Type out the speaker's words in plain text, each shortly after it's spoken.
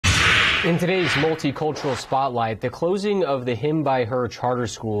In today's Multicultural Spotlight, the closing of the Him by Her charter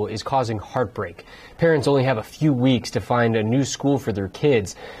school is causing heartbreak. Parents only have a few weeks to find a new school for their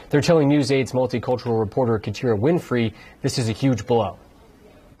kids. They're telling News 8's multicultural reporter Katira Winfrey this is a huge blow.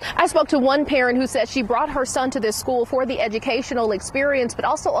 I spoke to one parent who said she brought her son to this school for the educational experience, but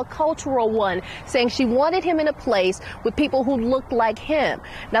also a cultural one, saying she wanted him in a place with people who looked like him.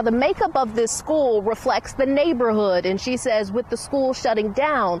 Now, the makeup of this school reflects the neighborhood, and she says with the school shutting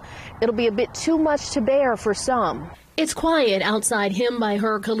down, it'll be a bit too much to bear for some. It's quiet outside Him by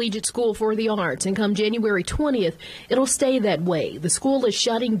Her Collegiate School for the Arts, and come January 20th, it'll stay that way. The school is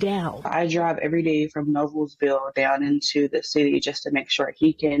shutting down. I drive every day from Noblesville down into the city just to make sure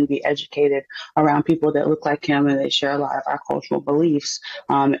he can be educated around people that look like him and they share a lot of our cultural beliefs.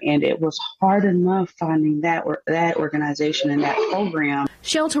 And it was hard enough finding that organization and that program.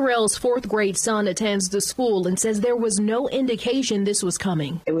 Shel Terrell's fourth grade son attends the school and says there was no indication this was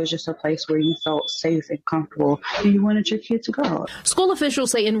coming. It was just a place where you felt safe and comfortable. You wanted your kid to go. School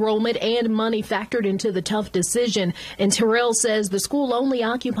officials say enrollment and money factored into the tough decision, and Terrell says the school only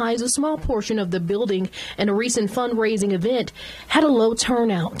occupies a small portion of the building, and a recent fundraising event had a low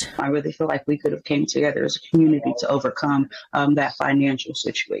turnout. I really feel like we could have came together as a community to overcome that financial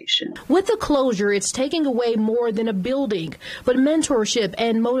situation. With the closure, it's taking away more than a building, but mentorship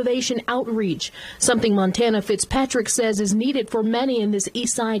and motivation outreach, something Montana Fitzpatrick says is needed for many in this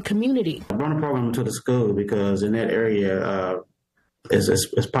East Side community. I brought a program to the school because in that area,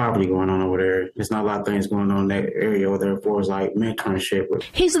 it's poverty going on over there. There's not a lot of things going on in that area over there for like mentorship.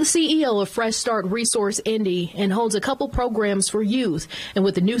 He's the CEO of Fresh Start Resource Indy and holds a couple programs for youth. And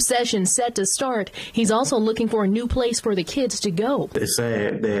with the new session set to start, he's also looking for a new place for the kids to go. It's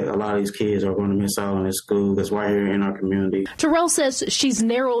sad that a lot of these kids are going to miss out on this school that's right here in our community. Terrell says she's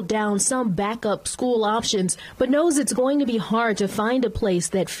narrowed down some backup school options, but knows it's going to be hard to find a place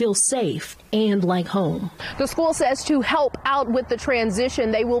that feels safe and like home. The school says to help out with the transition,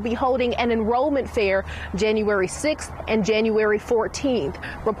 they will be holding an enrollment fair January 6th and January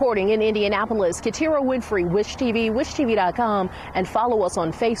 14th. Reporting in Indianapolis, Katira Winfrey, Wish TV, wishtv.com, and follow us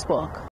on Facebook.